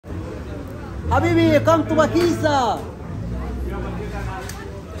Habibi, come to Pakeeza.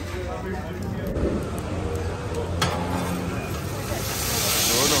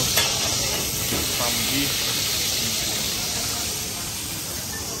 Some beef.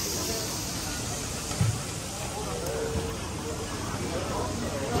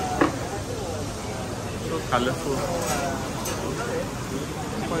 So colourful.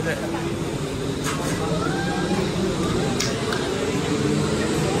 What's that?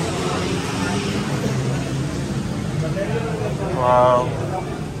 Wow.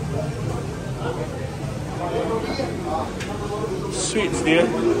 Sweets, dear.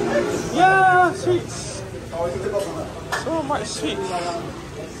 Yeah, sweets. So much sweets.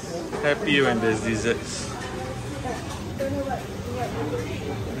 Happy when there's desserts.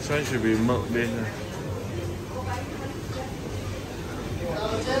 This one should be milk based.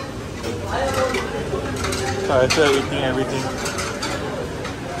 So I started eating everything.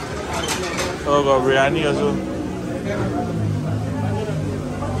 Oh, got biryani also.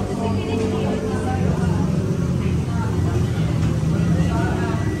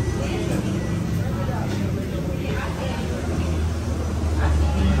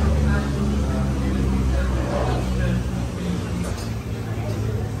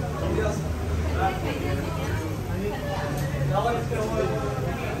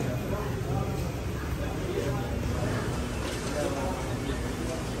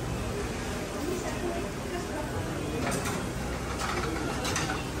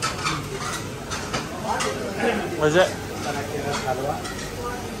 What's that?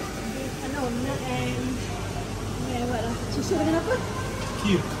 Susu dengan apa?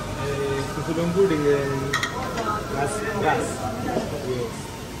 Kheer. Susu lembu dengan ras. Yes.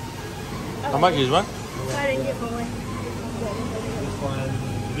 How much is one? RM5 for one. This one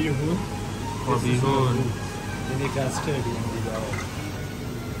bihun. For bihun. Ini custard yang di bawah.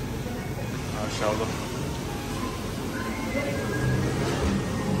 MashaAllah.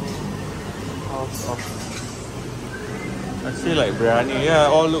 I feel like biryani. Yeah,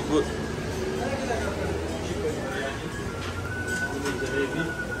 all look good.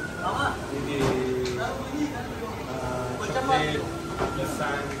 Ini coklat,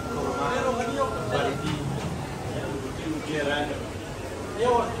 pisang, kurma, barfi,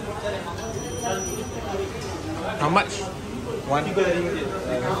 How much? One. RM3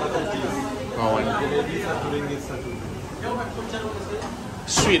 satu piece. Oh, one. Jalebi RM1 satu.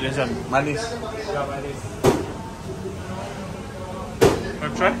 Sweet and some manis. Ya, manis.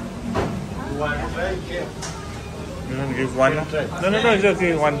 Want to try? One try, okay. You want to give one? No, it's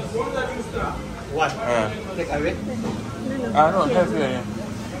okay. One. One. Take away. No, have here. Yeah.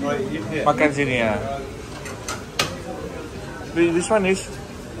 Oh, eat here. Makan sini ya. This one is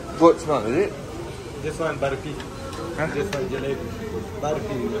goat's milk, is it? This one barfi. Huh? This one jalebi.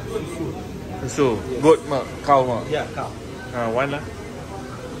 Barfi, susu. So, goat milk, cow milk. Yeah, cow. One lah.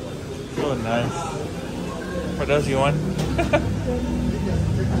 So nice. What else you want?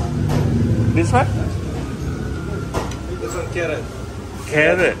 This one? This one carrot.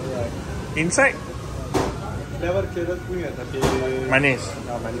 Carrot. Yeah. Inside? Flavor carrot punya tapi Manis.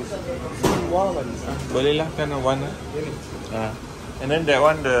 manis. Semua manis. Boleh lah kan one lah. Ini. And then that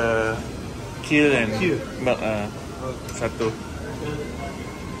one the kheer and Kheer. milk. Satu.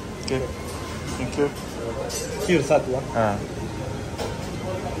 Okay. Thank you. Kheer satu ah.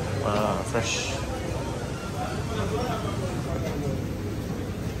 Fresh.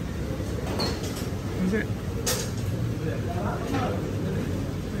 What's it?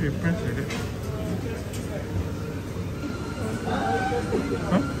 You press it.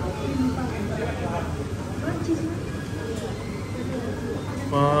 Huh?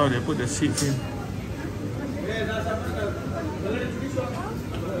 Wow, they put the seeds in.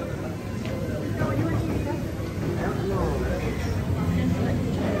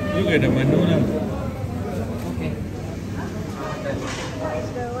 Look at the menu now. Okay.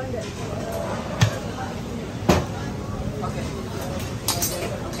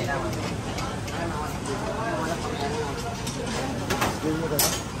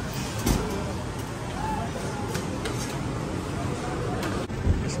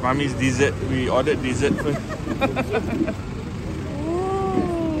 It's mommy's dessert. We ordered dessert first.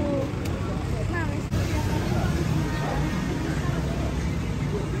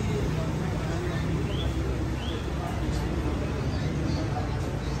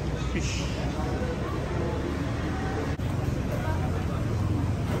 Fish.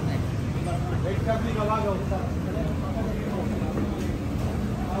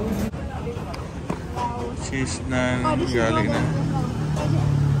 Cheese naan, garlic naan,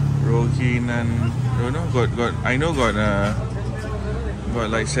 roti naan. Don't know. Got. I know got Got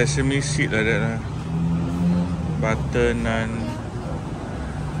like sesame seed like that. Butter naan.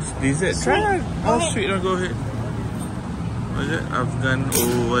 Dessert. Try it. How sweet? No, go ahead. What's that? Afghan.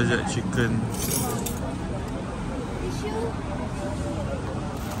 Oh, what's that? Chicken.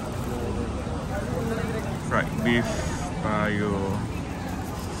 Fried beef. Payo.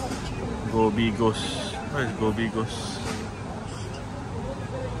 Gobi ghost. What is gobi ghost?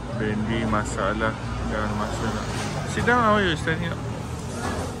 Bendi masala. Garam masala. Sit down, how are you standing up?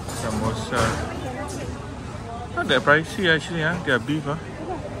 Samosa. Not that pricey actually, huh? Their beef, huh?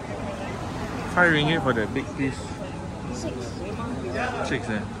 RM5 for that big piece. 6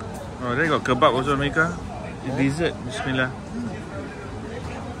 eh? Oh, they got kebab also, Mika. Dessert, bismillah.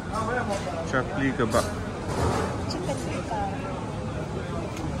 Chapli kebab.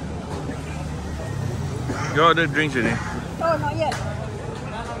 You order drinks already? Oh, not yet.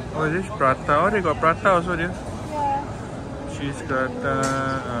 Oh, this prata. Oh, they got prata also there. Yeah. Cheese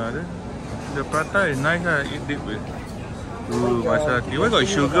prata. The prata is nice. Eat it with. Ooh, masala tea. Why got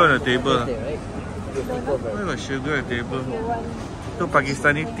sugar on the table? Why got sugar on the table? So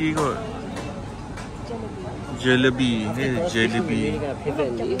Pakistani tea got. Jalebi. This is jalebi.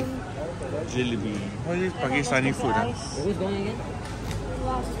 Jalebi. What is this Pakistani food? Who's going again?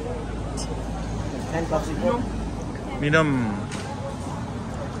 10 coffee. Minum.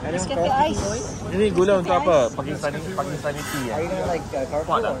 Let's get the ice. Ini gula untuk apa? Pakistani tea. Are you gonna like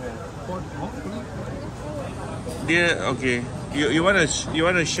carpool or Dia okay. You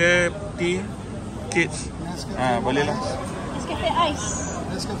wanna share tea, kids? Boleh lah. Let's get the ice.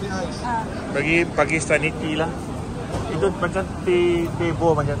 Bagi Pakistani tea lah. Itu macam teh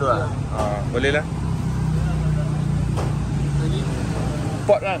bo macam tu lah. Boleh lah.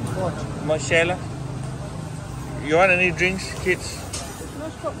 Pot kan? Mau share lah. You want any drinks, kids? No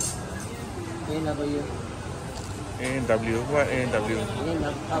stop. A&W. A&W. What A&W?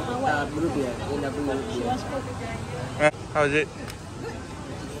 Blue beer. A&W. She wants Coke. How is it?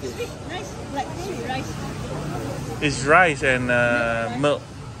 Nice. Like sweet rice. It's rice and milk.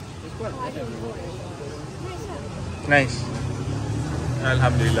 Nice.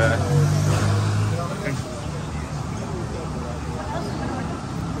 Alhamdulillah.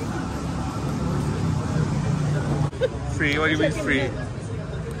 Free? What do you mean free?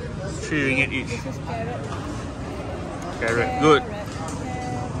 3 ringgit each. This is carrot. Carrot. Good.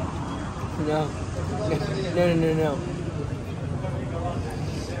 No. No.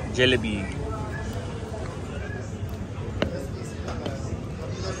 Jalebi.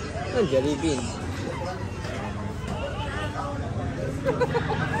 Oh, jelly beans.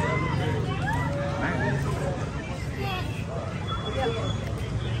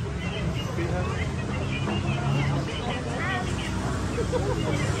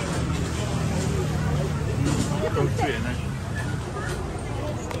 So sweet and nice.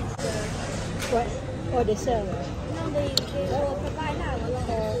 What? Oh, they sell. No, they will provide now.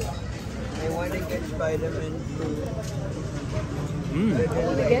 I want to get Spider-Man 2.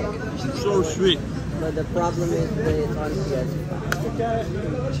 What do you get? So sweet. But the problem is that it's on PS5.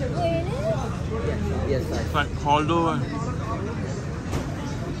 Yes, It's like Caldo.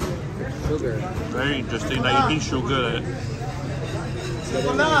 sugar. Very interesting. Like eating sugar.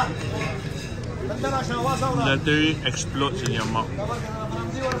 Literally explodes in your mouth.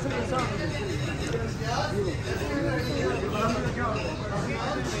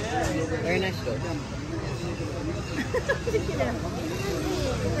 Very nice though.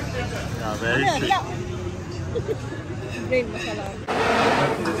 Yeah, very sweet. Grain masala.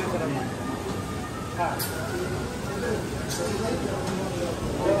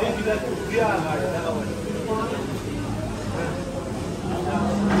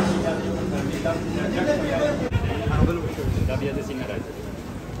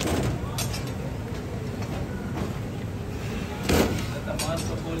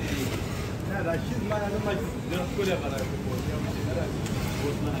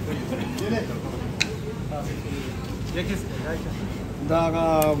 Daga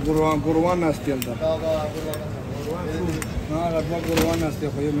Gurwan asти anda. लगभग Gurwan asти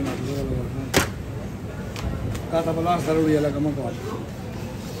khoye mina. Kata bala saruri laga mako.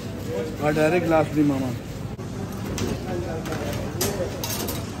 Direct last di mama.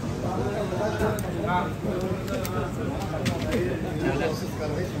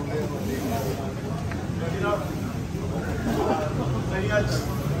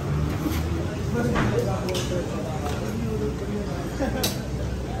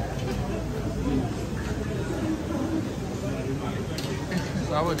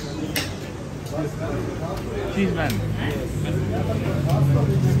 Ours. Cheese man.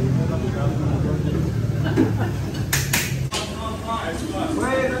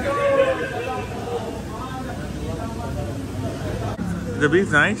 the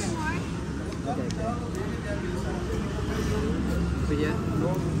beef nice? So yeah.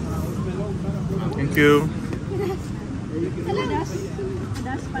 Thank you.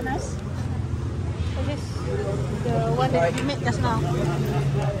 Panas, panas. This is the one that we made just now.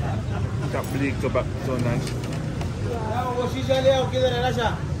 Tak beli kebab, so nice.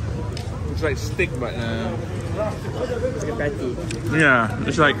 It's like steak but Like a patty. yeah,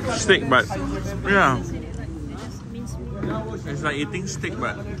 it's like steak but yeah. It's like eating steak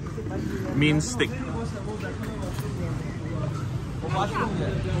but minced steak.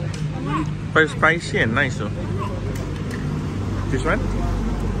 But it's spicy and nice though. This one?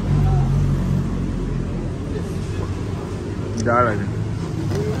 Dah lah.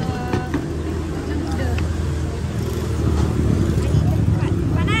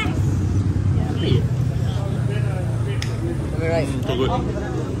 Alright. So good.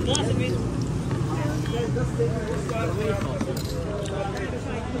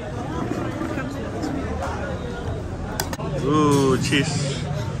 Ooh, cheese.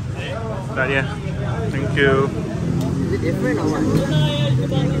 Dah ya. Thank you. Is it different or what?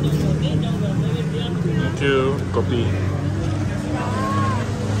 Thank you. Kopi.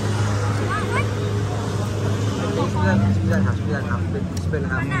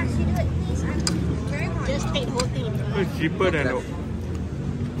 Just take the whole thing. It's cheaper than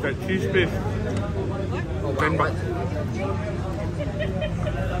that cheese paste. 10 baht.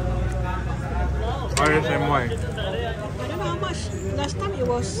 RSMY. I don't know how much. Last time it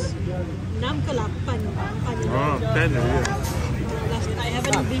was 6 ke 8. Oh, 10 already. I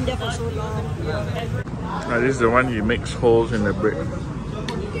haven't been there for so long. This is the one you makes holes in the bread.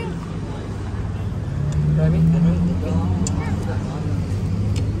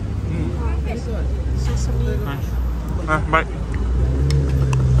 Sesame. But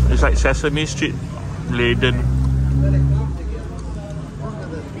it's like Sesame Street laden.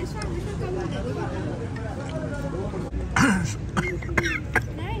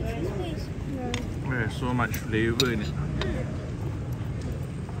 There's so much flavor in it.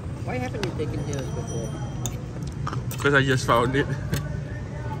 Why haven't you taken yours before? Because I just found it.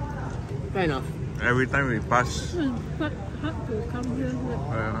 Fair enough. Every time we pass. But hard to come here.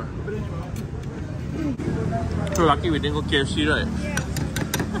 So lucky we didn't go KFC, right? Yeah.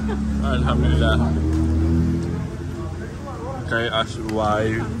 Alhamdulillah. Kai ask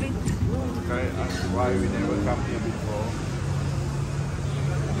why. Kai ask why we never come here before.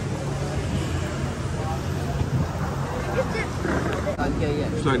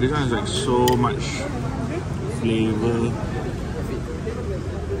 It's like this one is like so much flavor.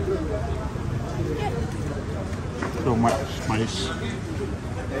 So much spice.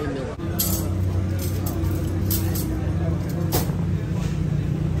 Very milky.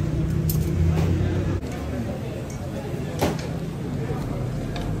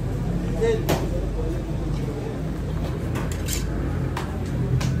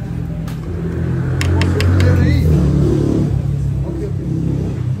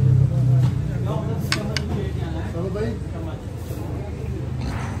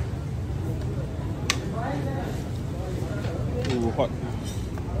 Ooh, hot.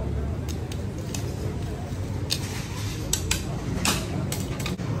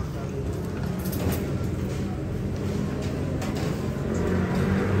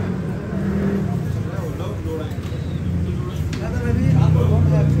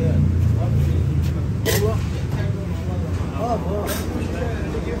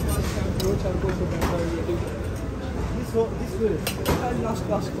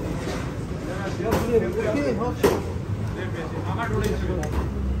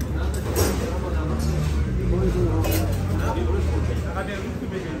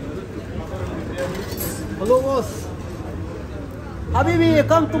 Hello, boss. Habibi,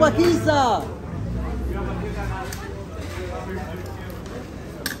 come to Pakeeza.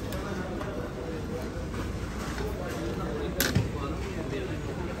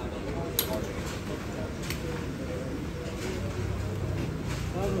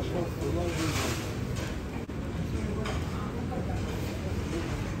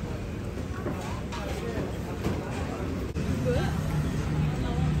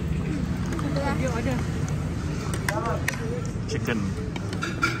 You order. Chicken.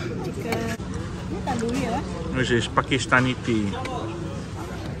 Ini tandoori ya? This is Pakistani tea.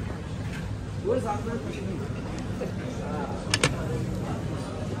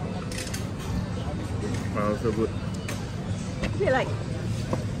 Wow, so good. Is it like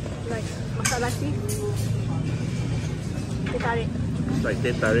masak nasi? Teh tarik. It's like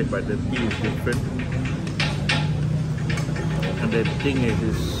teh tarik, but the tea is different. And the thing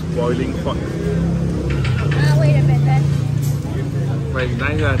is boiling hot. Wait a minute. But it's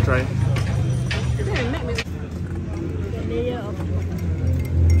nice lah, try. The layer of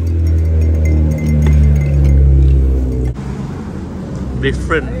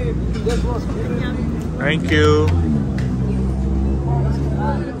Different. Thank you.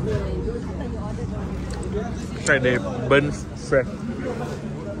 It's like they burn fresh.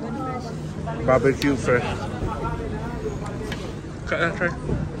 Barbecue fresh. Cut that, try.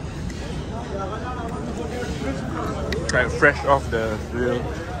 Like fresh off the grill.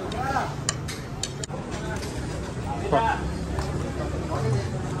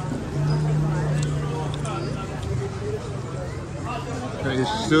 It's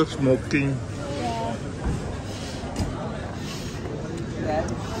still smoking. Sedap.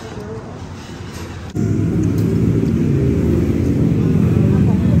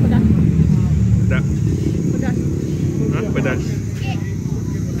 pedas. Huh? Pedas.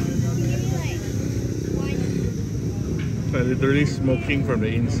 Like literally smoking from the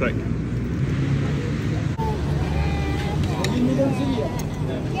inside.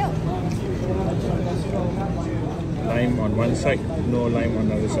 Lime on one side, no lime on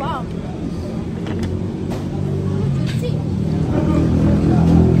the other side. Wow.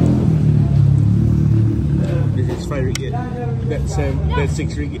 This is 5 ringgit. That's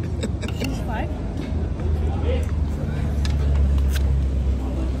 6 ringgit. This is 5.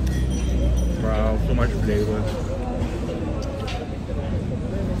 Wow, so much flavor.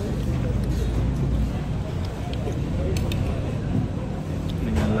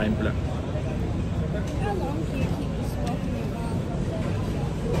 Dengan lime pula. How long do you keep the smoking around?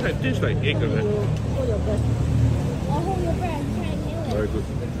 It tastes like egg, doesn't it? Hold your breath. I'll hold your breath and try and nail it. Very good.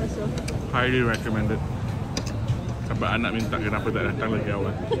 Also. Highly recommended. Sampai anak minta kenapa tak datang lagi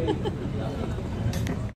awal.